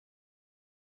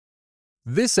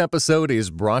This episode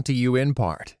is brought to you in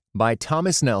part by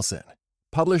Thomas Nelson,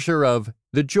 publisher of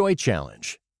The Joy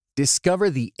Challenge.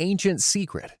 Discover the ancient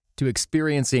secret to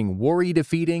experiencing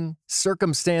worry-defeating,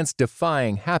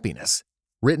 circumstance-defying happiness.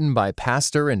 Written by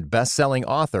pastor and best-selling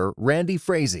author Randy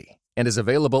Frazee, and is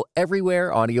available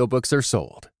everywhere audiobooks are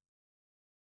sold.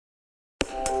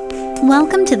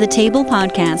 Welcome to the Table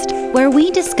Podcast, where we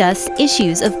discuss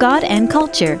issues of God and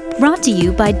culture, brought to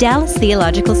you by Dallas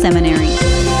Theological Seminary.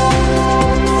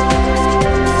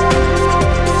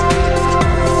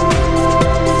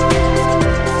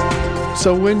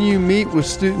 So when you meet with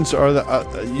students,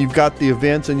 you've got the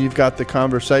events and you've got the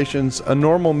conversations. A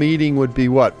normal meeting would be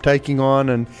what? Taking on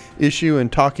an issue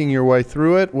and talking your way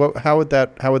through it. How would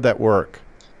that work?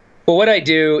 Well, what I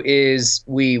do is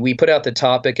we put out the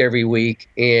topic every week,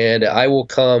 and I will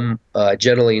come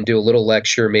generally and do a little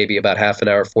lecture, maybe about half an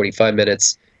hour, 45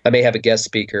 minutes. I may have a guest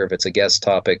speaker if it's a guest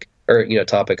topic, or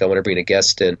topic I want to bring a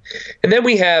guest in, and then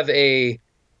we have an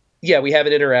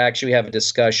interaction, we have a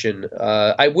discussion.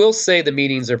 I will say the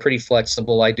meetings are pretty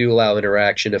flexible. I do allow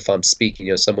interaction if I'm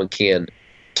speaking. Someone can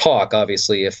talk.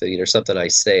 Obviously, if something I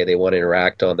say they want to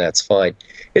interact on, that's fine.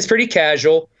 It's pretty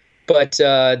casual. But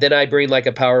then I bring like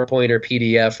a PowerPoint or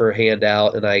PDF or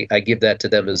handout, and I give that to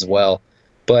them as well.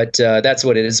 But that's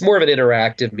what it is. It's more of an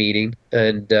interactive meeting.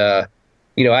 And, I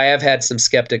have had some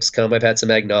skeptics come. I've had some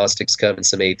agnostics come and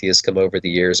some atheists come over the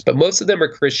years. But most of them are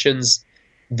Christians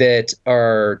that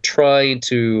are trying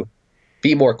to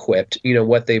be more equipped,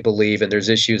 what they believe. And there's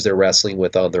issues they're wrestling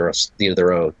with on their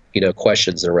own,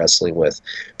 questions they're wrestling with.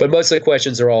 But most of the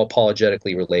questions are all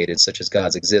apologetically related, such as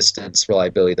God's existence,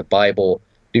 reliability of the Bible,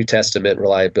 New Testament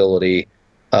reliability,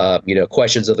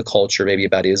 questions of the culture, maybe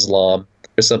about Islam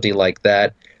or something like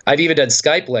that. I've even done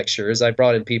Skype lectures. I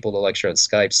brought in people to lecture on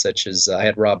Skype, such as I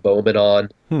had Rob Bowman on.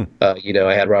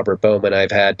 I had Robert Bowman.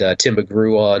 I've had Tim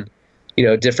McGrew on.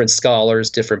 Different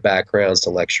scholars, different backgrounds to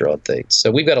lecture on things.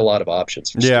 So we've got a lot of options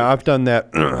for students. I've done that.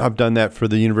 I've done that for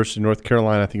the University of North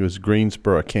Carolina. I think it was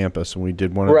Greensboro campus, and we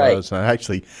did one of those. And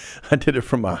I did it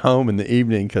from my home in the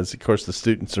evening because, of course, the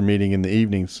students are meeting in the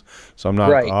evenings, so I'm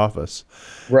not at the office.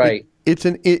 Right. It's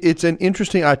an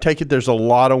interesting. I take it there's a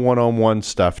lot of one-on-one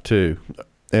stuff too,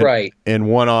 and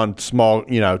one on small,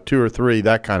 2 or 3,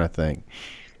 that kind of thing.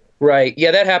 Right. Yeah,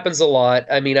 that happens a lot.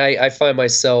 I mean, I find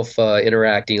myself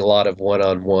interacting a lot of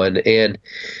one-on-one. And,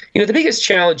 the biggest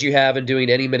challenge you have in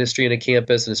doing any ministry in a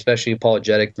campus, and especially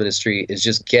apologetic ministry, is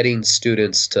just getting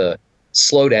students to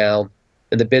slow down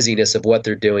in the busyness of what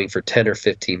they're doing for 10 or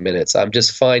 15 minutes. I'm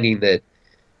just finding that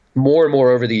more and more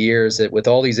over the years that with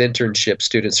all these internships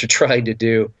students are trying to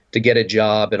do to get a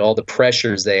job and all the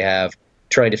pressures they have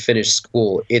trying to finish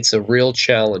school, it's a real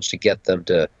challenge to get them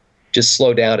to just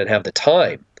slow down and have the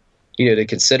time to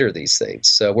consider these things.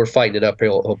 So we're fighting an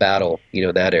uphill battle,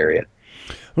 in that area.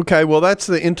 Okay, well, that's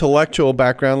the intellectual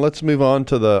background. Let's move on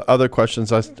to the other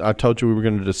questions I told you we were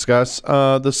going to discuss.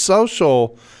 The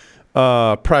social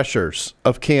pressures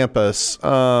of campus.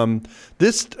 I've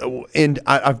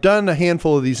done a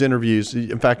handful of these interviews.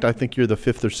 In fact, I think you're the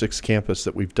 5th or 6th campus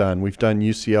that we've done. We've done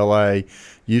UCLA,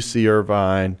 UC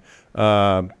Irvine,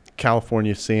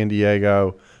 California, San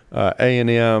Diego,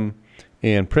 A&M,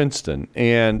 and Princeton.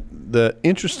 And the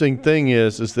interesting thing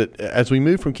is that as we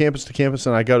move from campus to campus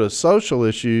and I go to social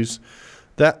issues,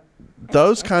 that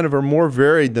those kind of are more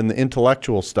varied than the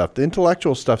intellectual stuff. The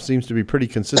intellectual stuff seems to be pretty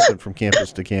consistent from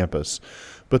campus to campus.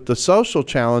 But the social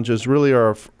challenges really are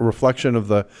a reflection of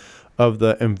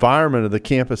the environment of the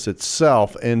campus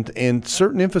itself, and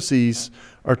certain emphases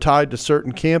are tied to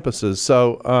certain campuses.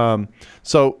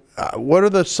 So what are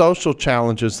the social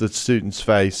challenges that students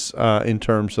face in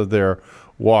terms of their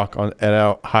walk at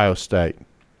Ohio State?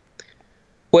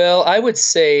 Well, I would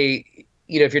say,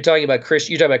 if you're talking about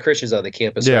Christians on the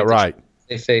campus, yeah, right?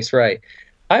 They face, right.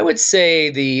 I would say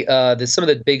the some of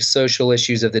the big social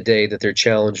issues of the day that they're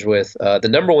challenged with. The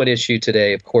number one issue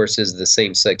today, of course, is the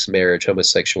same-sex marriage,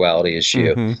 homosexuality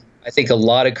issue. Mm-hmm. I think a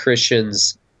lot of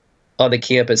Christians on the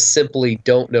campus simply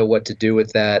don't know what to do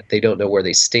with that. They don't know where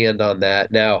they stand on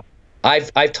that. Now,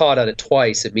 I've taught on it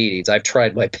twice at meetings. I've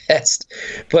tried my best,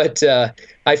 but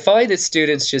I find that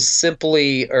students just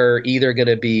simply are either going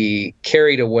to be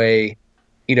carried away,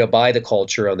 by the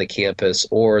culture on the campus,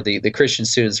 or the Christian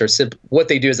students are what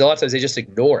they do is a lot of times they just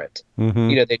ignore it. Mm-hmm.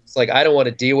 They just I don't want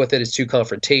to deal with it. It's too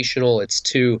confrontational. It's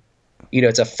too,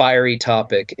 it's a fiery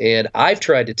topic. And I've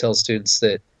tried to tell students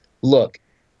that, look,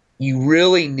 you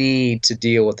really need to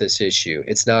deal with this issue.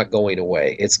 It's not going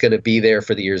away. It's going to be there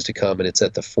for the years to come, and it's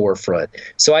at the forefront.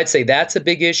 So I'd say that's a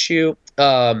big issue.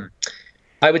 I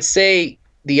would say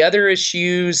the other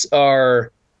issues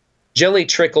are generally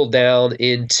trickle down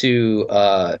into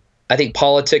I think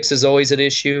politics is always an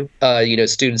issue. Christian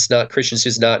students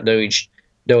not knowing,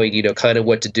 kind of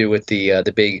what to do with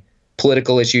the big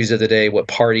political issues of the day, what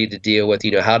party to deal with.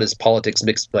 How does politics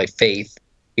mix with my faith?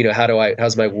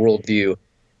 How's my worldview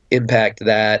impact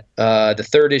that? The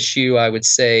third issue, I would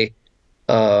say,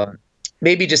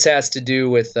 maybe just has to do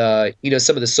with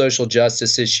some of the social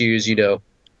justice issues.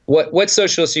 What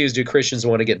social issues do Christians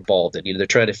want to get involved in? They're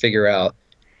trying to figure out,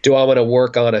 do I want to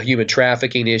work on a human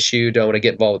trafficking issue? Do I want to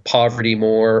get involved with poverty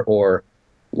more, or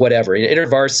whatever?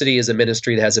 InterVarsity is a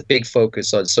ministry that has a big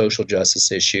focus on social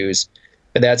justice issues,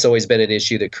 and that's always been an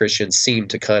issue that Christians seem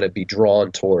to kind of be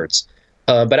drawn towards.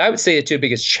 But I would say the two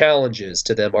biggest challenges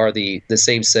to them are the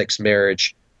same-sex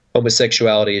marriage,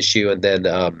 homosexuality issue, and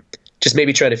then just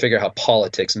maybe trying to figure out how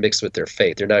politics mix with their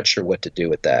faith. They're not sure what to do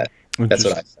with that. That's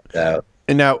what I found out.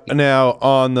 And now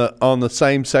on the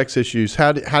same-sex issues,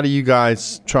 how do you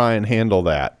guys try and handle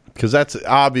that? Because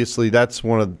that's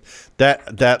one of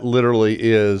that literally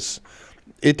is.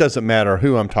 It doesn't matter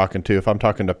who I'm talking to. If I'm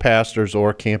talking to pastors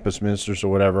or campus ministers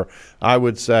or whatever, I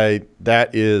would say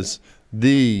that is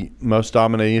the most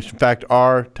dominating issue. In fact,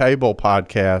 our table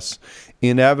podcasts,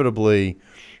 inevitably,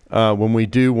 when we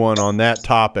do one on that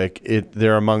topic,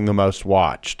 they're among the most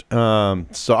watched. So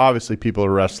obviously people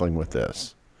are wrestling with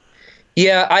this.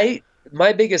 Yeah,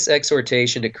 my biggest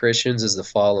exhortation to Christians is the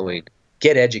following: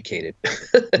 get educated.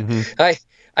 Mm-hmm.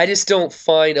 I just don't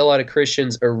find a lot of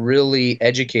Christians are really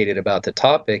educated about the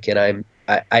topic, and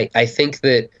I think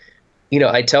that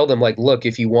I tell them, like, look,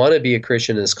 if you want to be a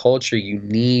Christian in this culture, you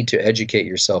need to educate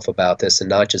yourself about this and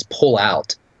not just pull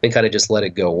out and kind of just let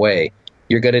it go away.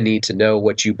 You're going to need to know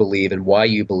what you believe and why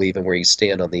you believe and where you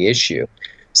stand on the issue.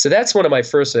 So that's one of my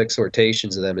first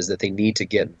exhortations to them, is that they need to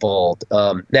get involved.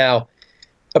 Now,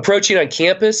 approaching on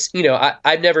campus,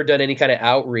 I've never done any kind of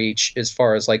outreach as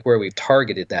far as like where we've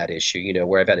targeted that issue,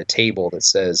 where I've had a table that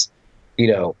says,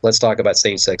 let's talk about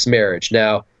same-sex marriage.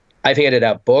 Now, I've handed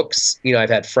out books. I've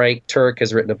had Frank Turk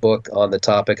has written a book on the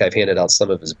topic. I've handed out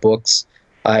some of his books.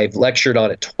 I've lectured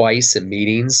on it twice in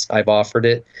meetings. I've offered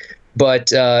it.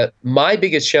 But my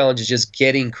biggest challenge is just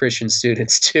getting Christian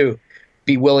students to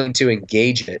be willing to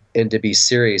engage it and to be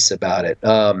serious about it.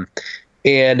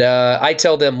 And I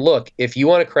tell them, look, if you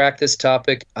want to crack this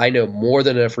topic, I know more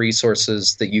than enough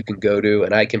resources that you can go to,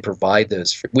 and I can provide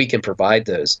those. We can provide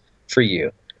those for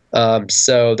you.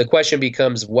 So the question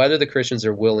becomes whether the Christians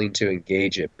are willing to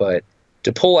engage it. But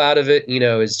to pull out of it,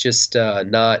 is just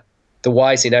not the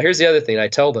wise thing. Now, here's the other thing. I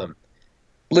tell them,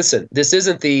 listen, this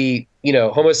isn't the,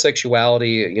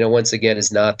 homosexuality, once again,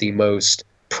 is not the most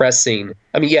pressing.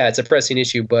 I mean, yeah, it's a pressing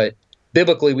issue, but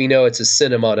biblically, we know it's a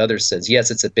sin among other sins.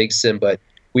 Yes, it's a big sin, but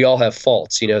we all have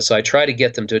faults, So I try to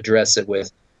get them to address it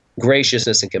with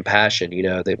graciousness and compassion,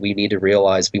 that we need to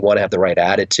realize we want to have the right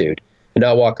attitude and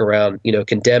not walk around,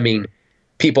 condemning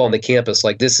people on the campus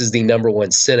like this is the number one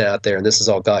sin out there and this is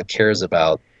all God cares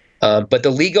about. But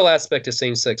the legal aspect of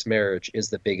same-sex marriage is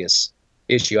the biggest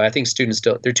issue. I think students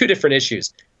don't. They're two different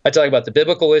issues. I talk about the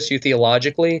biblical issue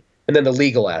theologically and then the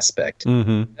legal aspect.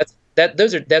 Mm-hmm.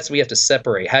 That's what we have to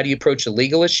separate. How do you approach the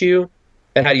legal issue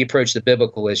and how do you approach the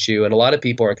biblical issue? And a lot of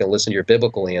people aren't going to listen to your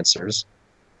biblical answers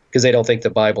because they don't think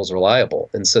the Bible's reliable.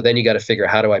 And so then you got to figure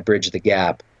out, how do I bridge the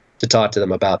gap to talk to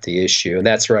them about the issue? And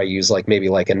that's where I use maybe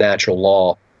a natural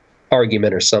law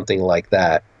argument or something like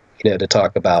that, to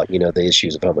talk about, the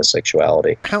issues of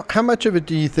homosexuality. How much of it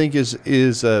do you think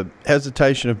is a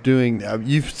hesitation of doing?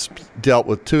 You've dealt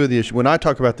with two of the issues. When I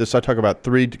talk about this, I talk about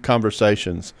three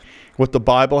conversations: what the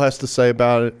Bible has to say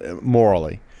about it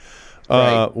morally,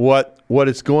 right. What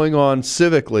is going on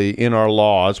civically in our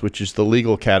laws, which is the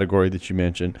legal category that you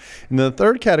mentioned, and then the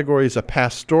third category is a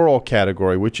pastoral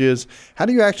category, which is how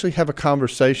do you actually have a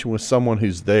conversation with someone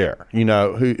who's there,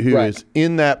 who right. is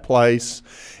in that place,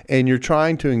 and you're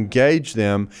trying to engage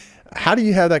them. How do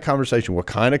you have that conversation? What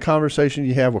kind of conversation do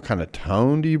you have? What kind of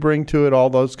tone do you bring to it? All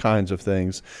those kinds of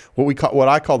things. What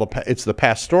I call it's the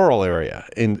pastoral area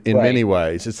in right. many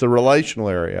ways. It's the relational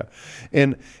area,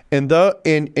 and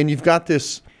you've got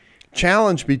this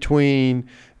challenge between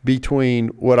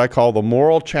what I call the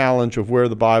moral challenge of where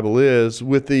the Bible is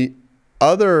with the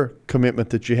other commitment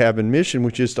that you have in mission,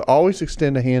 which is to always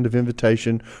extend a hand of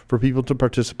invitation for people to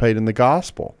participate in the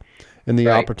gospel and the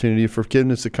right. opportunity of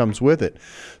forgiveness that comes with it.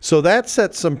 So that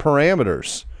sets some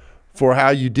parameters for how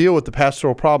you deal with the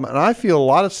pastoral problem. And I feel a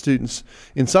lot of students,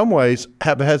 in some ways,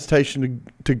 have a hesitation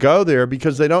to go there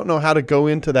because they don't know how to go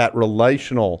into that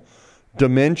relational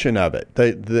dimension of it.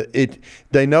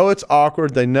 They know it's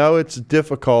awkward, they know it's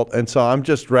difficult, and so I'm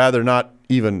just rather not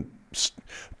even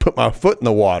put my foot in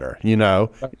the water, and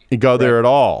go there at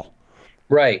all.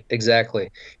 Right, exactly.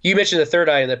 You mentioned the third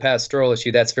I in the pastoral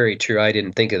issue. That's very true. I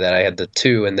didn't think of that. I had the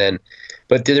two,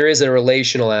 but there is a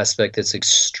relational aspect that's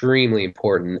extremely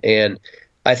important. And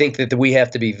I think that we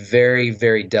have to be very,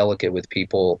 very delicate with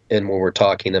people, and when we're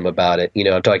talking to them about it.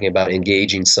 I'm talking about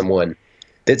engaging someone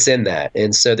that's in that.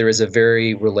 And so there is a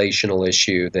very relational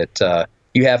issue that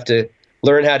you have to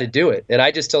learn how to do it. And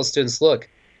I just tell students, look,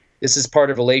 this is part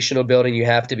of relational building. You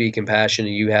have to be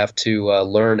compassionate. You have to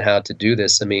learn how to do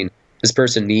this. I mean, this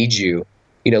person needs you.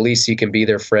 At least you can be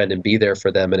their friend and be there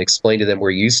for them and explain to them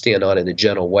where you stand on it in a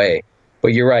gentle way.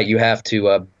 But you're right. You have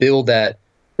to build that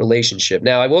relationship.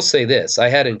 Now, I will say this. I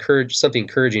had something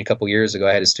encouraging a couple years ago.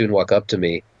 I had a student walk up to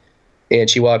me, and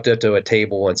she walked up to a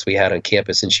table once we had on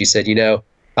campus, and she said,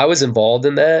 I was involved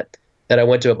in that, and I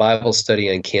went to a Bible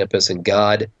study on campus, and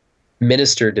God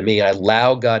ministered to me. I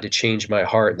allowed God to change my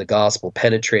heart, and the gospel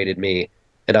penetrated me,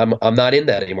 and I'm not in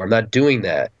that anymore. I'm not doing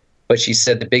that. But she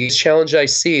said the biggest challenge I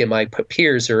see, and my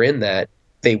peers are in that,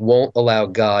 they won't allow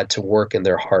God to work in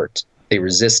their heart. They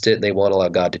resist it, and they won't allow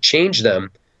God to change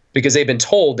them because they've been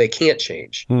told they can't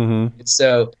change. Mm-hmm. And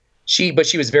so she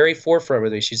was very forefront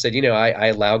with me. She said, I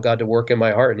allow God to work in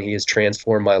my heart, and he has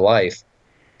transformed my life.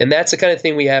 And that's the kind of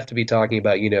thing we have to be talking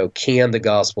about, can the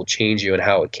gospel change you and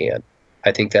how it can?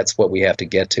 I think that's what we have to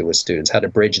get to with students, how to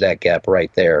bridge that gap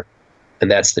right there.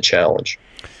 And that's the challenge.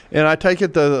 And I take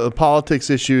it the politics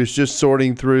issue is just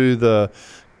sorting through the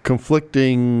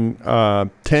conflicting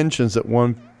tensions that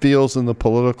one feels in the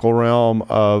political realm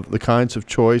of the kinds of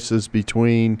choices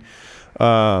between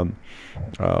I'm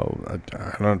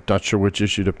not sure which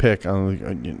issue to pick.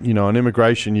 On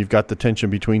immigration, you've got the tension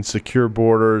between secure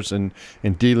borders and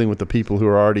dealing with the people who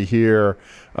are already here.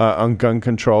 On gun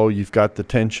control, you've got the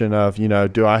tension of,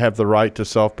 do I have the right to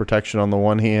self-protection on the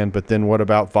one hand, but then what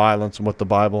about violence and what the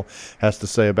Bible has to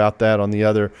say about that on the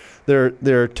other? There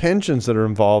are tensions that are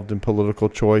involved in political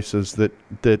choices that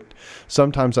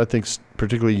sometimes I think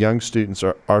particularly young students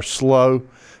are slow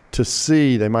to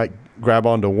see. They might grab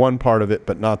onto one part of it,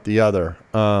 but not the other.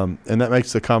 And that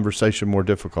makes the conversation more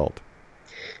difficult.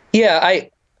 Yeah,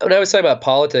 when I was talking about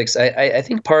politics, I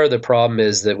think part of the problem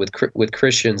is that with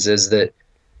Christians is that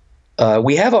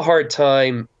we have a hard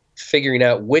time figuring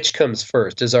out which comes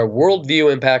first. Does our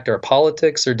worldview impact our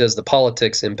politics, or does the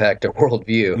politics impact our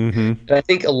worldview? Mm-hmm. And I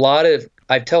think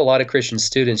I tell a lot of Christian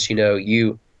students,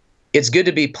 it's good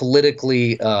to be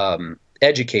politically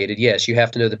educated. Yes, you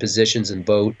have to know the positions and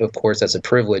vote. Of course, that's a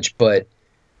privilege, but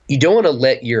you don't want to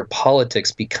let your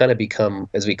politics become,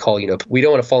 as we call, we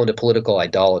don't want to fall into political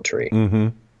idolatry. Mm-hmm.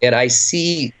 And I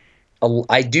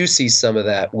do see some of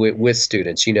that with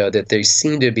students, that they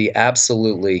seem to be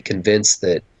absolutely convinced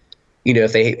that,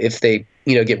 if they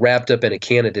get wrapped up in a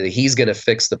candidate, that he's going to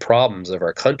fix the problems of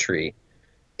our country.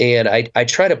 And I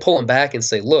try to pull them back and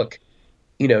say, look,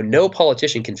 no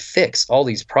politician can fix all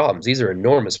these problems. These are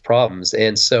enormous problems.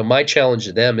 And so my challenge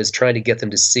to them is trying to get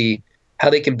them to see how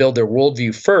they can build their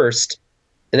worldview first,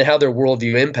 and then how their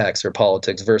worldview impacts their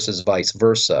politics versus vice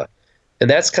versa. And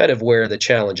that's kind of where the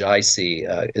challenge I see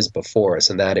is before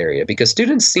us in that area, because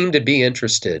students seem to be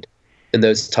interested in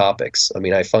those topics. I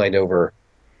mean, I find over,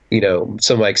 some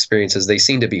of my experiences, they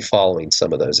seem to be following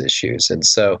some of those issues. And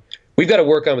so we've got to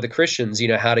work on with the Christians,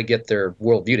 how to get their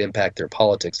worldview to impact their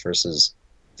politics versus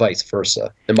vice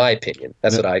versa, in my opinion.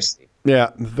 That's what I've seen.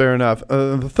 Yeah, fair enough.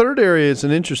 The third area is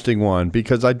an interesting one,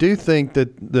 because I do think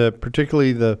that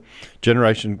particularly the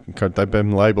generation, they've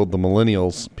been labeled the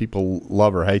millennials. People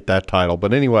love or hate that title.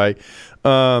 But anyway,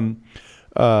 tend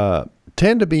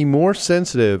to be more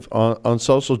sensitive on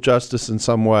social justice in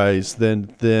some ways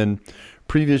than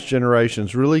previous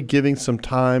generations, really giving some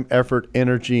time, effort,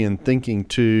 energy, and thinking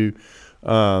to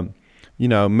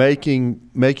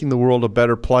making the world a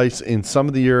better place in some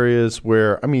of the areas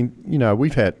where,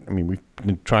 we've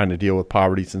been trying to deal with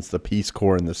poverty since the Peace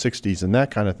Corps in the 60s and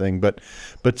that kind of thing. But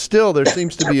still, there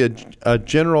seems to be a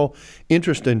general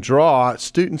interest and draw.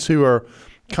 Students who are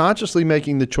consciously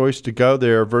making the choice to go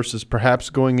there versus perhaps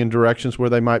going in directions where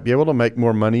they might be able to make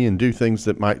more money and do things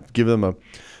that might give them a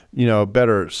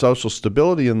better social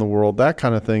stability in the world, that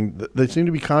kind of thing. They seem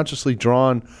to be consciously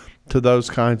drawn to those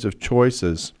kinds of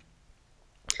choices.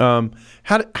 How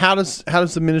does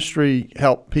the ministry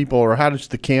help people, or how does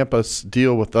the campus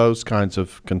deal with those kinds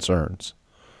of concerns?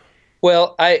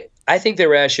 Well, I think that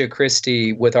Ratio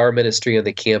Christi, with our ministry on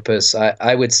the campus,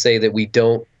 I would say that we're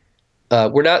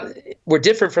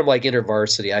different from like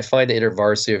InterVarsity. I find that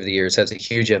InterVarsity over the years has a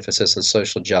huge emphasis on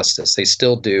social justice. They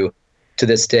still do to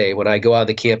this day. When I go out on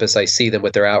the campus, I see them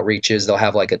with their outreaches. They'll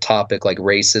have like a topic like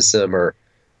racism or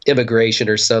immigration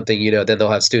or something, then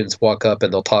they'll have students walk up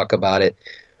and they'll talk about it.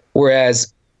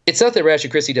 Whereas It's not that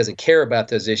Ratio Christi doesn't care about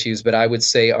those issues, but I would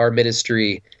say our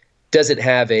ministry doesn't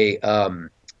have a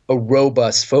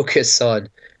robust focus on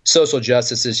social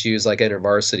justice issues like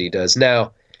InterVarsity does.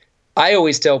 Now, I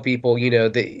always tell people,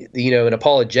 in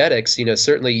apologetics,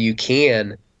 certainly you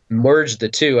can merge the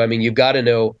two. I mean, you've got to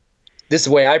know, this is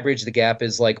the way I bridge the gap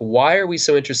is like, why are we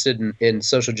so interested in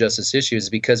social justice issues?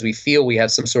 Because we feel we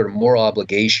have some sort of moral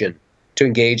obligation to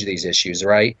engage these issues,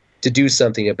 right? To do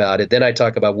something about it. Then I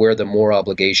talk about where the moral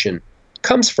obligation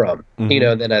comes from, Mm-hmm.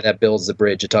 and then that builds the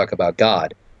bridge to talk about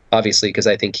God, obviously, because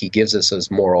I think he gives us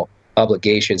those moral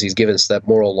obligations. He's given us that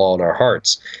moral law in our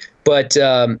hearts. But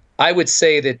I would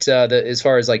say that as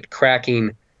far as like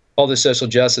cracking all the social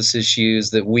justice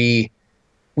issues, that we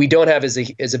don't have as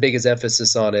a big as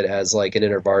emphasis on it as like an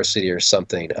InterVarsity or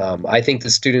something. I think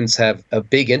the students have a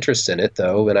big interest in it,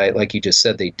 though, and I, like you just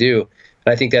said, they do.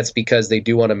 And I think that's because they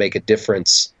do want to make a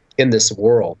difference in this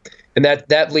world. And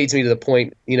that leads me to the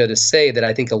point, to say that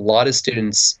I think a lot of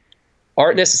students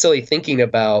aren't necessarily thinking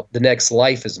about the next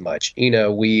life as much.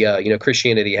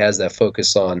 Christianity has that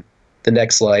focus on the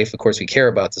next life. Of course, we care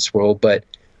about this world, but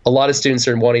a lot of students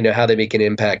are wanting to know how they make an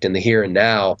impact in the here and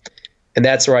now. And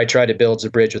that's where I try to build a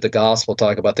bridge with the gospel,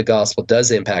 talk about the gospel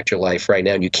does impact your life right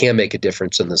now, and you can make a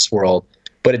difference in this world,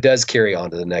 but it does carry on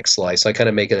to the next life. So I kind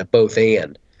of make it a both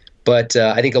and. But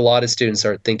I think a lot of students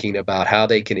aren't thinking about how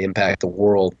they can impact the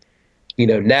world,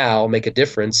 now, make a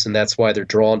difference, and that's why they're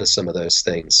drawn to some of those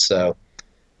things. So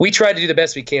we try to do the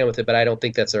best we can with it, but I don't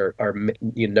think that's our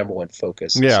number one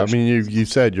focus. Yeah, I mean, you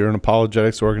said you're an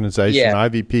apologetics organization. Yeah.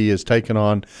 IVP has taken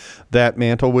on that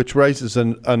mantle, which raises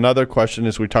another question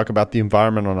as we talk about the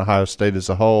environment on Ohio State as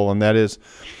a whole, and that is,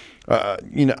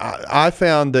 I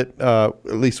found that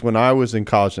at least when I was in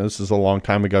college, and this is a long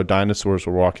time ago, dinosaurs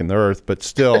were walking the earth, but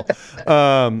still,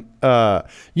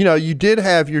 you did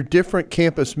have your different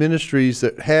campus ministries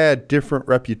that had different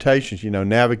reputations.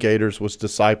 Navigators was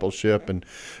discipleship, and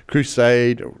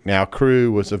Crusade, now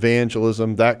Cru, was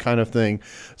evangelism, that kind of thing.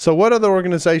 So what other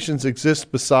organizations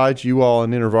exist besides you all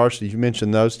and InterVarsity? You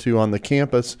mentioned those two on the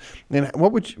campus. And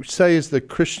what would you say is the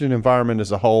Christian environment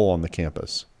as a whole on the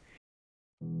campus?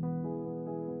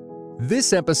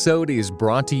 This episode is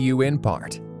brought to you in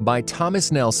part by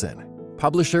Thomas Nelson,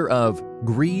 publisher of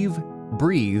Grieve,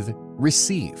 Breathe,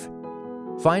 Receive.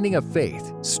 Finding a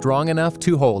Faith Strong Enough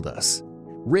to Hold Us.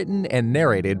 Written and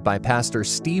narrated by Pastor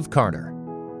Steve Carter.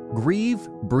 Grieve,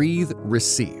 Breathe,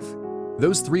 Receive.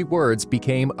 Those three words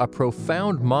became a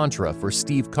profound mantra for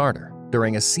Steve Carter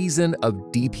during a season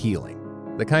of deep healing,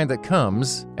 the kind that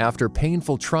comes after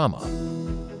painful trauma.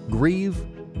 Grieve,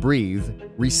 Breathe,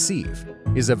 Receive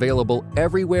is available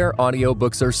everywhere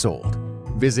audiobooks are sold.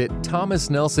 Visit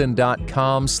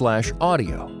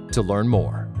thomasnelson.com/audio to learn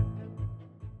more.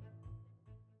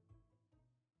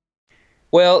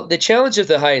 Well, the challenge of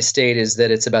the Ohio State is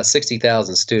that it's about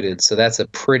 60,000 students, so that's a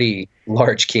pretty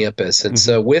large campus. And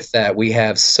so with that, we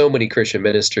have so many Christian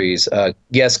ministries.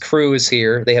 Yes, Cru is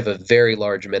here. They have a very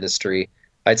large ministry.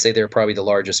 I'd say they're probably the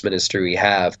largest ministry we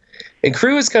have. And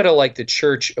Cru is kind of like the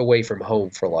church away from home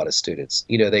for a lot of students.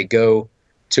 They go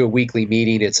to a weekly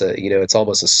meeting. It's it's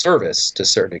almost a service to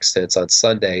certain extents on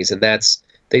Sundays, and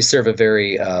they serve a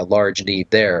very large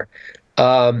need there.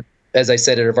 As I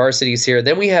said, InterVarsity is here.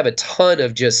 Then we have a ton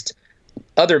of just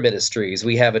other ministries.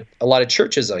 We have a lot of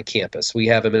churches on campus. We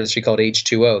have a ministry called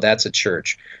H2O. That's a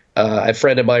church. A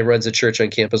friend of mine runs a church on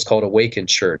campus called Awaken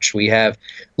Church. We have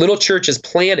little churches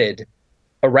planted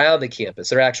around the campus.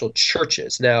 They're actual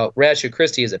churches. Now, Ratio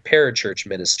Christi is a parachurch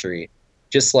ministry,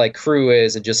 just like Cru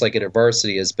is and just like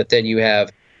InterVarsity is. But then you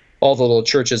have all the little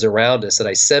churches around us that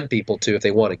I send people to if they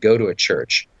want to go to a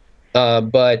church.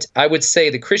 But I would say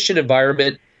the Christian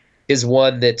environment is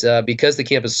one that, because the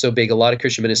campus is so big, a lot of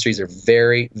Christian ministries are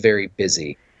very, very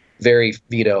busy, very,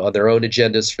 on their own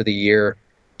agendas for the year.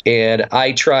 And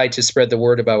I try to spread the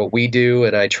word about what we do,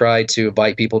 and I try to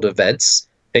invite people to events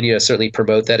and, certainly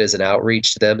promote that as an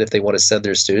outreach to them if they want to send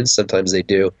their students. Sometimes they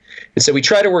do. And so we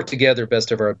try to work together best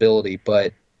of our ability,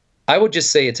 but I would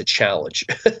just say it's a challenge.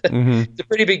 It's a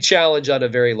pretty big challenge on a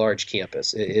very large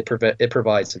campus. It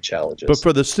provides some challenges. But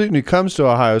for the student who comes to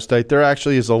Ohio State, there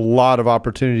actually is a lot of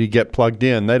opportunity to get plugged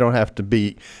in. They don't have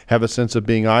to have a sense of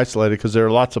being isolated because there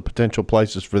are lots of potential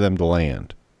places for them to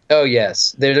land. Oh,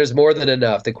 yes. There's more than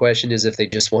enough. The question is if they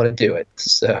just want to do it.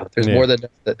 So there's more than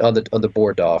enough on the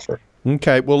board to offer.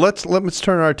 Okay. Well, let's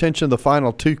turn our attention to the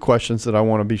final two questions that I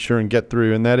want to be sure and get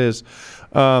through, and that is,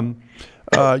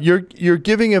 you're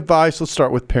giving advice. Let's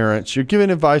start with parents. You're giving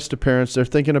advice to parents. They're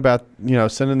thinking about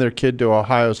sending their kid to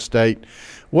Ohio State.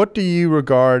 What do you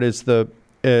regard as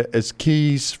as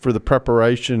keys for the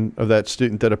preparation of that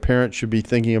student that a parent should be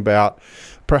thinking about,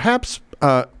 perhaps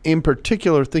in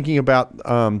particular, thinking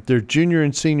about their junior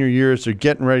and senior years, they're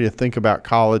getting ready to think about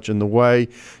college and the way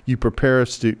you prepare a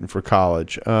student for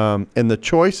college, and the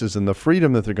choices and the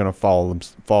freedom that they're going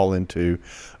to fall into.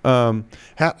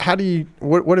 How do you?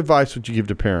 What advice would you give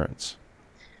to parents?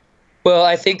 Well,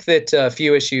 I think that a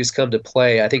few issues come to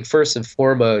play. I think first and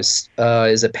foremost,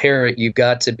 as a parent, you've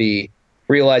got to be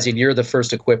realizing you're the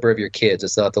first equipper of your kids.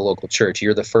 It's not the local church.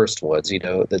 You're the first ones.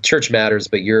 The church matters,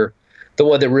 but you're the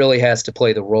one that really has to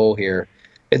play the role here.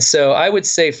 And so I would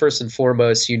say first and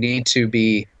foremost, you need to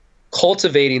be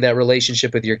cultivating that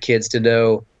relationship with your kids to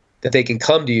know that they can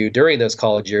come to you during those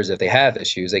college years if they have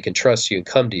issues. They can trust you and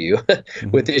come to you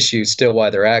with issues still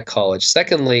while they're at college.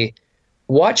 Secondly,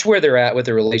 watch where they're at with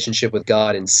their relationship with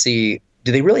God and see,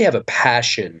 do they really have a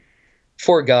passion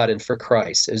for God and for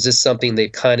Christ? Is this something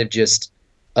they've kind of just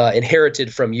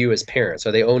inherited from you as parents?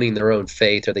 Are they owning their own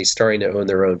faith? Are they starting to own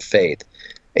their own faith?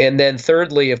 And then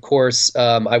thirdly, of course,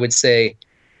 I would say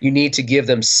you need to give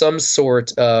them some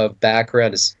sort of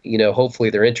background. Hopefully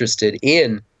they're interested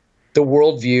in the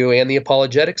worldview and the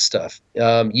apologetic stuff.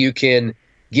 You can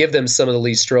give them some of the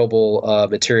Lee Strobel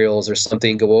materials or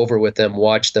something, go over with them,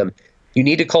 watch them. You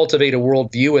need to cultivate a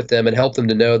worldview with them and help them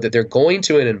to know that they're going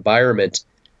to an environment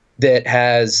that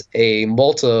has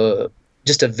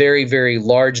just a very, very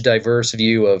large, diverse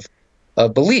view of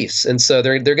beliefs. And so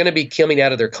they're going to be coming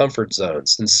out of their comfort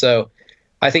zones. And so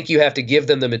I think you have to give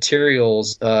them the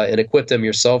materials and equip them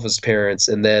yourself as parents.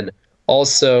 And then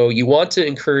also you want to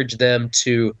encourage them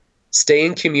to stay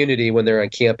in community when they're on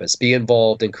campus, be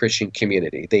involved in Christian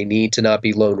community. They need to not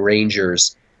be lone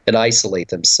rangers and isolate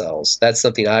themselves. That's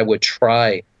something I would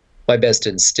try my best to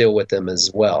instill with them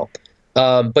as well.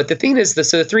 But the thing is,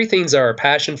 so the three things are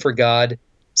passion for God,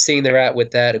 seeing they're at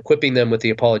with that, equipping them with the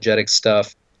apologetic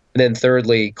stuff, and then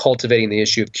thirdly, cultivating the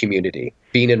issue of community,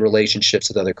 being in relationships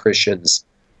with other Christians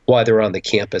while they're on the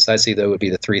campus. I see those would be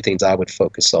the three things I would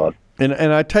focus on. And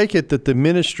I take it that the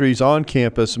ministries on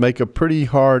campus make a pretty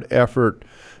hard effort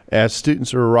as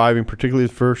students are arriving, particularly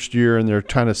the first year, and they're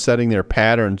kind of setting their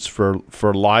patterns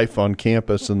for life on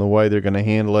campus and the way they're going to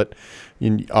handle it.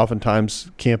 And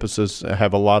oftentimes campuses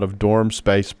have a lot of dorm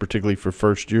space, particularly for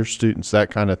first-year students,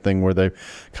 that kind of thing, where they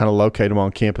kind of locate them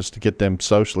on campus to get them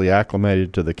socially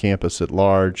acclimated to the campus at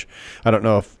large. I don't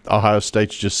know if Ohio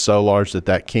State's just so large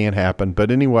that can happen. But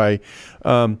anyway,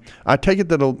 I take it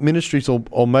that ministries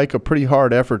will make a pretty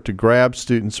hard effort to grab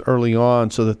students early on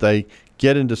so that they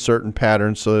get into certain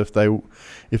patterns. So if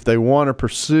they want to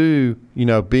pursue,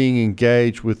 being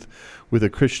engaged with a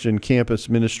Christian campus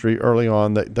ministry early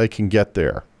on, that they can get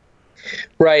there.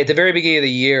 Right. At the very beginning of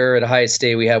the year at Ohio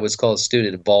State, we have what's called a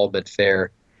Student Involvement Fair.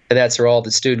 And that's where all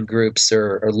the student groups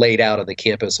are laid out on the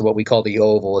campus, what we call the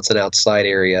Oval. It's an outside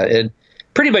area. And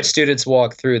pretty much students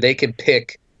walk through. They can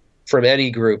pick from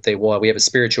any group they want. We have a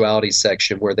spirituality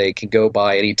section where they can go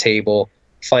by any table,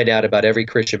 find out about every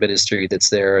Christian ministry that's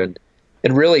there, and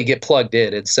really get plugged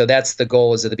in. And so that's the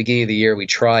goal, is at the beginning of the year, we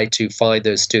try to find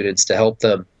those students to help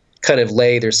them kind of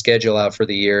lay their schedule out for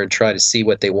the year and try to see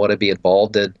what they want to be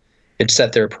involved in and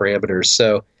set their parameters.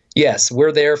 So yes,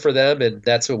 we're there for them, and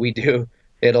that's what we do.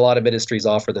 And a lot of ministries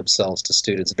offer themselves to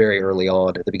students very early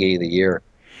on at the beginning of the year.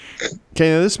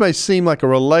 Okay, now this may seem like a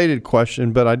related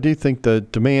question, but I do think the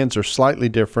demands are slightly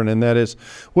different, and that is,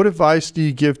 what advice do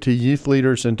you give to youth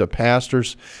leaders and to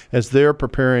pastors as they're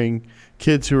preparing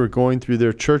kids who are going through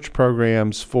their church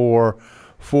programs for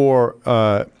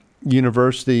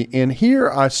university? And here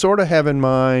I sort of have in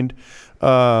mind,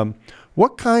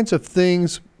 what kinds of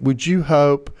things would you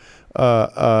hope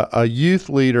a youth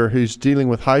leader who's dealing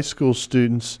with high school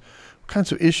students, what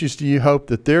kinds of issues do you hope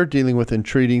that they're dealing with and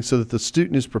treating so that the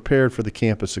student is prepared for the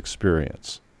campus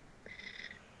experience?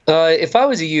 If I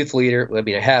was a youth leader,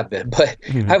 I have been, but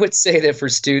I would say that for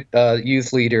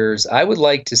youth leaders, I would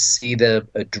like to see them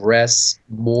address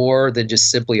more than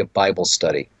just simply a Bible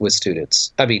study with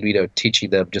students. Teaching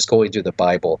them, just going through the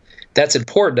Bible. That's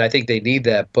important. I think they need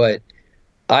that. But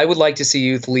I would like to see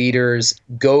youth leaders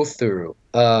go through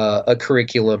a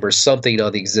curriculum or something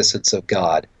on the existence of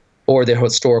God or the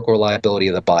historical reliability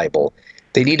of the Bible.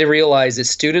 They need to realize that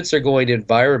students are going to an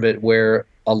environment where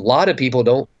a lot of people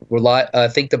don't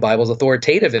think the Bible's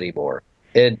authoritative anymore.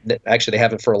 And actually, they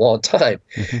haven't for a long time.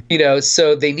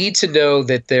 So they need to know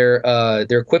that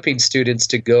they're equipping students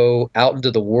to go out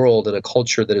into the world in a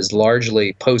culture that is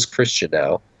largely post-Christian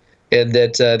now, and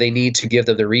that they need to give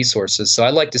them the resources. So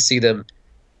I'd like to see them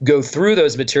go through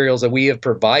those materials that we have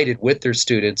provided with their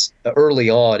students early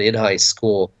on in high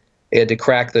school, and to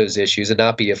crack those issues and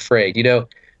not be afraid.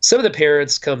 Some of the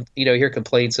parents hear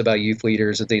complaints about youth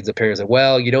leaders and things. The parents say,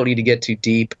 well, you don't need to get too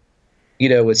deep,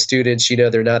 with students,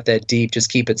 they're not that deep.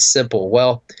 Just keep it simple.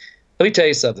 Well, let me tell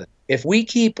you something. If we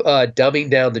keep dumbing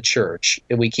down the church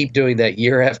and we keep doing that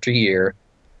year after year,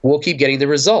 we'll keep getting the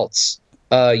results.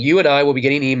 You and I will be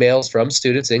getting emails from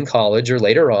students in college or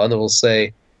later on that will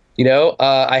say,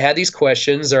 I had these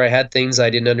questions or I had things I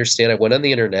didn't understand. I went on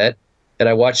the internet and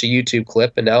I watched a YouTube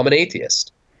clip and now I'm an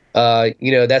atheist.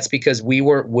 That's because we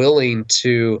weren't willing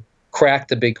to crack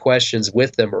the big questions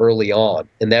with them early on.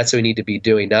 And that's what we need to be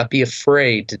doing, not be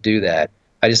afraid to do that.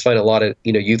 I just find a lot of,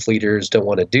 youth leaders don't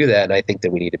want to do that. And I think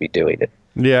that we need to be doing it.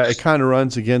 Yeah, it kind of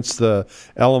runs against the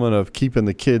element of keeping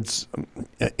the kids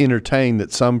entertained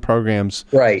that some programs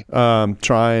right.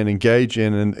 Try and engage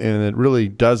in, and it really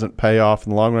doesn't pay off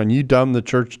in the long run. You dumb the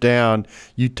church down,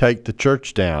 you take the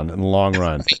church down in the long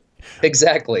run.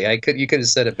 Exactly. You could have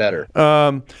said it better.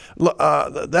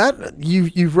 That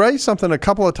you've raised something a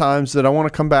couple of times that I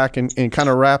want to come back and kind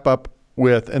of wrap up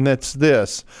with, and that's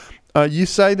this. You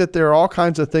say that there are all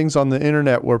kinds of things on the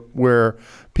internet where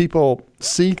people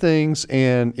see things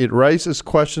and it raises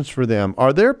questions for them.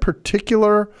 Are there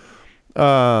particular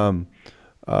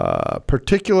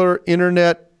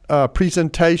internet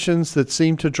presentations that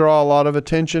seem to draw a lot of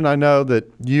attention? I know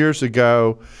that years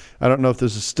ago, I don't know if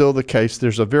this is still the case,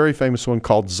 there's a very famous one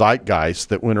called Zeitgeist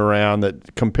that went around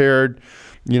that compared,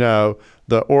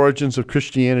 the origins of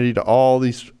Christianity to all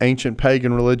these ancient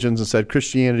pagan religions and said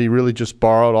Christianity really just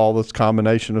borrowed all this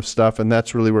combination of stuff, and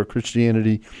that's really where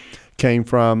Christianity came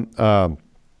from.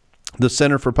 The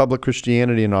Center for Public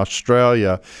Christianity in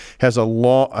Australia has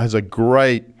a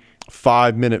great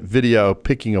 5-minute video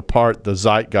picking apart the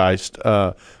Zeitgeist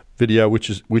video,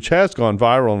 which has gone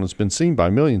viral and has been seen by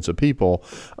millions of people.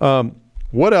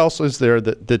 What else is there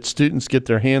that students get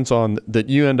their hands on that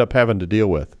you end up having to deal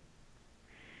with?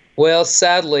 Well,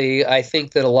 sadly, I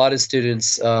think that a lot of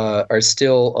students are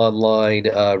still online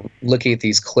looking at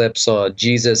these clips on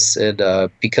Jesus and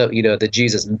the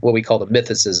Jesus, what we call the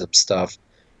mythicism stuff,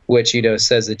 which,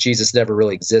 says that Jesus never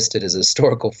really existed as a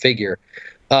historical figure.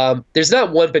 There's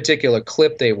not one particular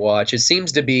clip they watch. It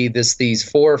seems to be these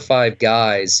 4 or 5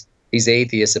 guys, these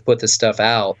atheists, that put this stuff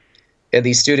out, and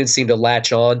these students seem to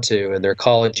latch on to in their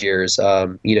college years.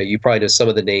 You probably know some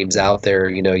of the names out there.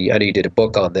 I know you did a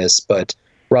book on this, but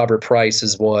Robert Price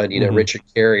is one, mm-hmm. Richard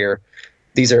Carrier.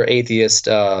 These are atheist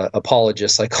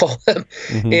apologists, I call them.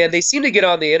 Mm-hmm. And they seem to get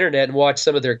on the internet and watch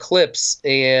some of their clips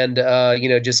and,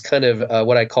 just kind of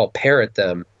what I call parrot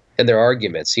them and their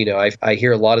arguments. I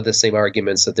hear a lot of the same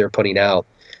arguments that they're putting out.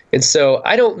 And so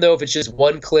I don't know if it's just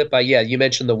one clip. You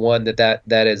mentioned the one that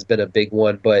has been a big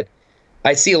one, but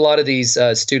I see a lot of these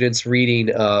students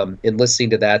reading and listening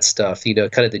to that stuff, kind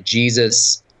of the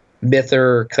Jesus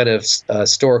myther kind of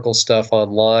historical stuff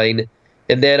online.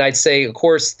 And then I'd say, of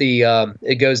course,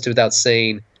 it goes to without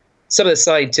saying, some of the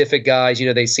scientific guys,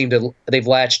 they've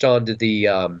latched onto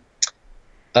the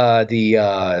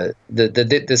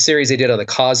series they did on the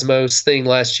Cosmos thing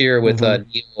last year with mm-hmm.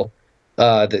 Neil,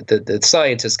 the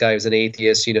scientist guy who's an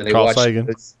atheist. They Carl watched, Sagan.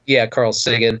 Carl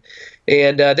Sagan,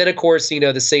 and then of course,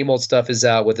 the same old stuff is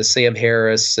out with the Sam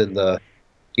Harris and the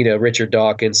Richard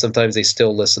Dawkins. Sometimes they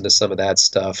still listen to some of that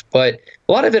stuff. But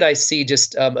a lot of it I see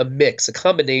just a mix, a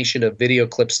combination of video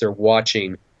clips they're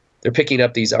watching. They're picking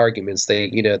up these arguments.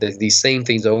 These same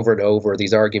things over and over,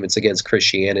 these arguments against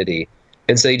Christianity.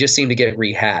 And so they just seem to get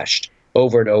rehashed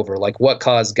over and over, like what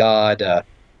caused God,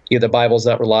 the Bible's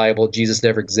not reliable, Jesus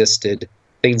never existed,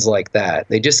 things like that.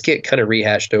 They just get kind of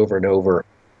rehashed over and over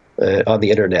on the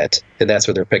internet, and that's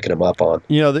what they're picking them up on.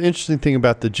 The interesting thing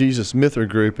about the Jesus Myther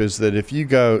group is that if you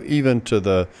go even to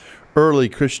the early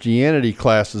Christianity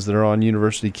classes that are on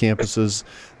university campuses,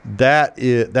 that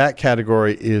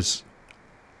category is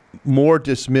more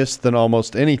dismissed than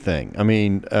almost anything. I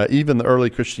mean, even the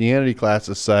early Christianity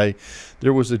classes say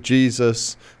there was a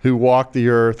Jesus who walked the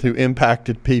earth, who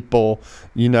impacted people,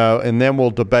 and then we'll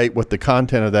debate what the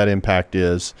content of that impact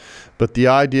is. But the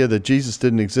idea that Jesus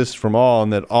didn't exist from all,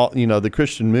 and that all, the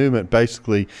Christian movement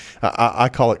basically, I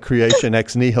call it creation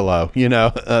ex nihilo.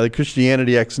 The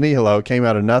Christianity ex nihilo came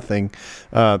out of nothing.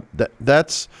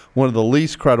 That's one of the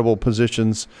least credible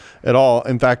positions at all.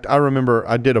 In fact, I remember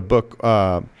I did a book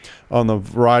on the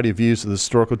variety of views of the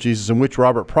historical Jesus, in which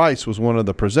Robert Price was one of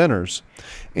the presenters.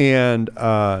 And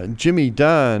Jimmy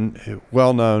Dunn,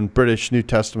 well-known British New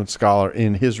Testament scholar,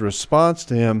 in his response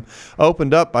to him,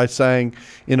 opened up by saying,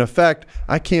 in effect,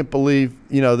 I can't believe,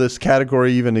 this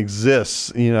category even exists.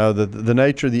 The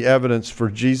nature of the evidence for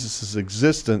Jesus'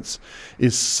 existence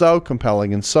is so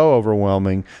compelling and so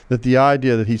overwhelming that the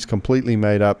idea that he's completely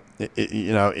made up,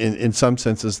 in some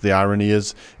senses, the irony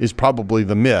is probably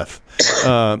the myth.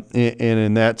 And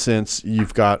in that sense,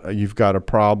 you've got a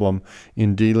problem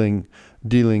in dealing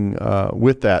dealing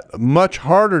with that. Much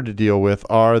harder to deal with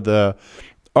are the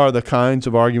kinds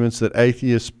of arguments that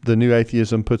the new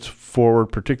atheism puts forward,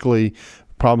 particularly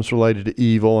problems related to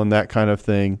evil and that kind of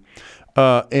thing,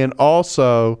 and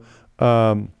also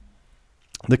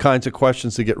the kinds of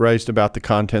questions that get raised about the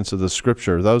contents of the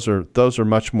Scripture. Those are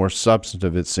much more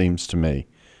substantive, it seems to me.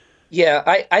 Yeah,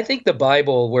 I think the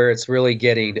Bible, where it's really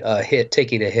taking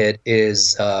a hit,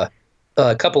 is a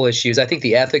couple issues. I think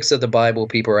the ethics of the Bible,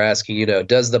 people are asking,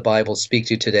 does the Bible speak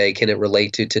to today? Can it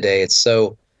relate to today?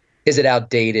 Is it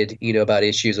outdated, about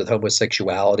issues with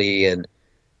homosexuality and,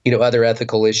 other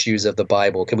ethical issues of the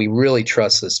Bible? Can we really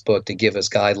trust this book to give us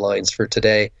guidelines for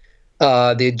today?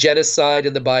 The genocide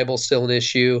in the Bible is still an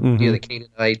issue, the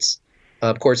Canaanites.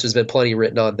 Of course, there's been plenty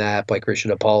written on that by Christian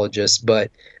apologists,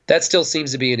 but that still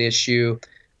seems to be an issue.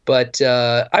 But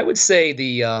I would say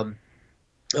the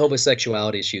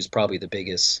homosexuality issue is probably the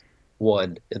biggest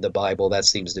one in the Bible. That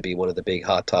seems to be one of the big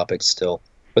hot topics still,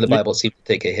 where the Bible seems to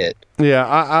take a hit. Yeah,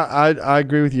 I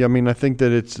agree with you. I mean, I think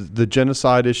that it's the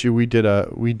genocide issue. We did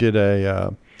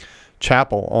a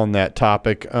chapel on that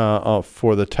topic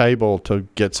for the table to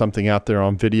get something out there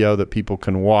on video that people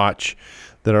can watch.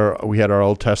 We had our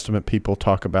Old Testament people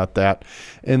talk about that,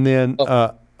 and then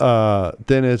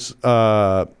then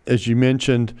as you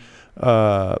mentioned,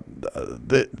 the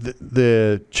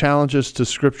challenges to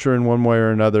Scripture in one way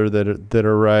or another that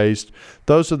are raised.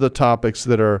 Those are the topics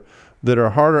that are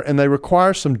harder, and they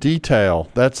require some detail.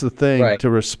 That's the thing, right, to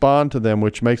respond to them,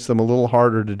 which makes them a little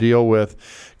harder to deal with,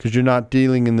 because you're not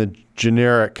dealing in the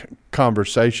generic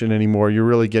conversation anymore. You're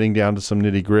really getting down to some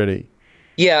nitty gritty.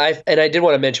 Yeah, and I did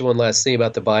want to mention one last thing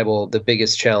about the Bible. The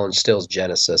biggest challenge still is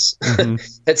Genesis. Mm-hmm.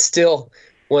 That's still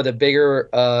one of the bigger,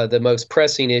 the most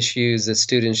pressing issues that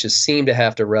students just seem to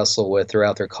have to wrestle with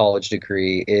throughout their college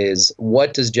degree is,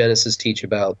 what does Genesis teach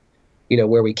about,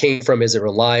 where we came from? Is it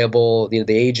reliable? The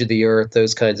age of the earth,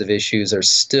 those kinds of issues are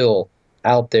still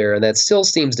out there, and that still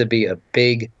seems to be a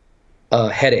big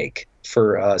headache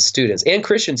for students and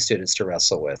Christian students to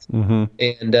wrestle with. Mm-hmm.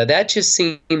 And that just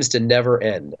seems to never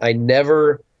end. I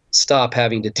never stop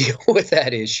having to deal with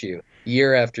that issue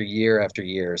year after year after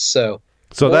year. So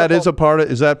that is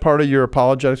is that part of your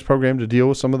apologetics program, to deal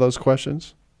with some of those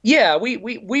questions? Yeah,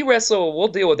 we wrestle. We'll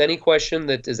deal with any question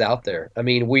that is out there. I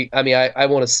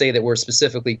want to say that we're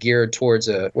specifically geared towards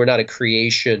we're not a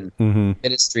creation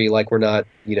ministry, like we're not,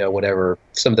 whatever,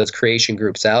 some of those creation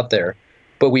groups out there.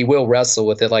 But we will wrestle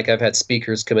with it. Like, I've had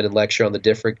speakers come in and lecture on the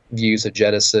different views of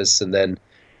Genesis, and then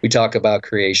we talk about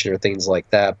creation or things like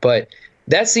that. But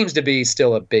that seems to be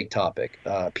still a big topic.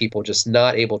 People just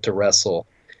not able to wrestle.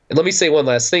 And let me say one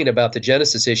last thing about the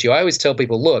Genesis issue. I always tell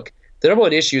people, look, the number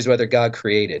one issue is whether God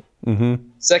created. Mm-hmm.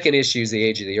 Second issue is the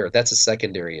age of the earth. That's a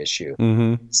secondary issue.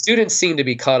 Mm-hmm. Students seem to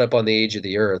be caught up on the age of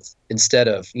the earth instead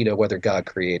of, whether God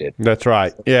created. That's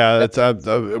right. Yeah,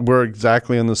 we're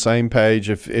exactly on the same page.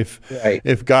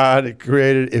 If God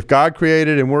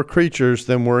created and we're creatures,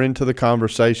 then we're into the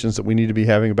conversations that we need to be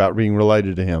having about being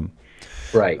related to Him.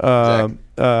 Right. Exactly.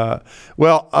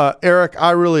 Eric,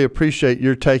 I really appreciate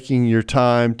your taking your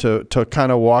time to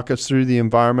kind of walk us through the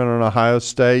environment on Ohio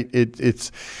State.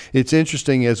 It's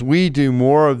interesting as we do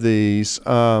more of these,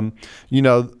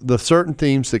 the certain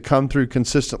themes that come through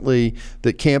consistently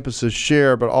that campuses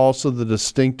share, but also the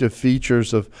distinctive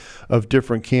features of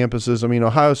different campuses. I mean,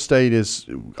 Ohio State is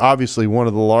obviously one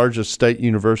of the largest state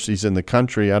universities in the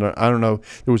country. I don't know.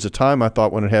 There was a time I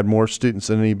thought when it had more students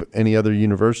than any other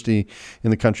university in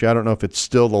the country. I don't know if it's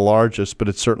still the largest, but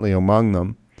it's certainly among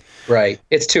them. Right.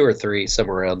 It's 2 or 3,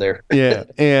 somewhere around there. Yeah.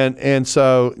 And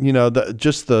so,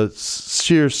 just the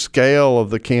sheer scale of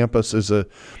the campus is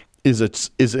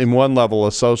in one level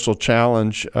a social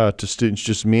challenge to students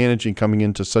just managing coming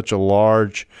into such a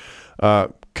large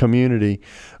community.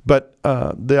 But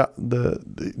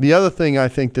the other thing I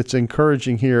think that's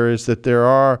encouraging here is that there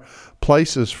are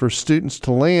places for students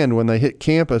to land when they hit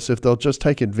campus if they'll just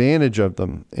take advantage of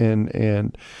them,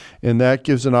 and that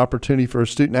gives an opportunity for a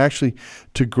student actually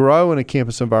to grow in a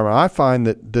campus environment. I find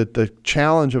that the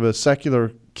challenge of a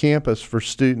secular campus for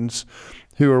students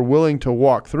who are willing to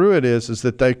walk through it is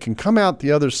that they can come out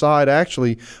the other side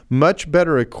actually much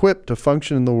better equipped to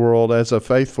function in the world as a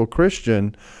faithful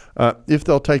Christian if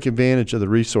they'll take advantage of the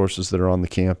resources that are on the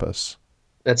campus.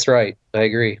 That's right. I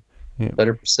agree.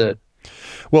 100%.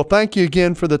 Well, thank you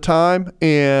again for the time,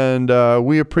 and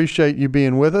we appreciate you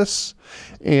being with us,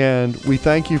 and we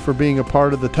thank you for being a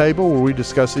part of the table where we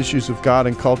discuss issues of God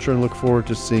and culture, and look forward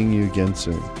to seeing you again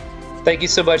soon. Thank you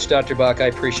so much, Dr. Bach. I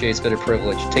appreciate it. It's been a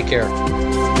privilege. Take care.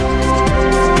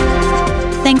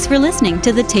 Thanks for listening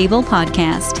to the Table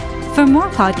Podcast. For more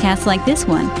podcasts like this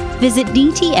one, visit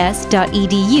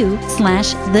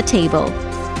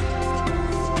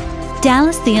dts.edu/thetable.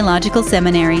 Dallas Theological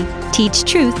Seminary. Teach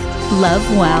truth, love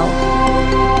well.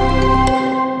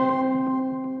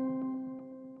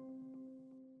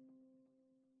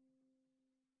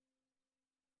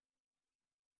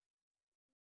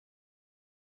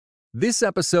 This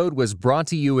episode was brought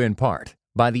to you in part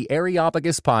by the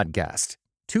Areopagus Podcast,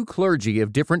 two clergy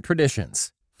of different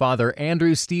traditions, Father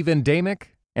Andrew Stephen Damick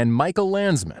and Michael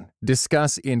Landsman,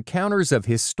 discuss encounters of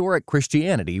historic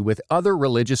Christianity with other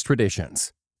religious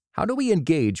traditions. How do we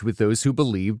engage with those who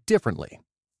believe differently?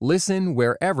 Listen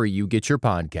wherever you get your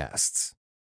podcasts.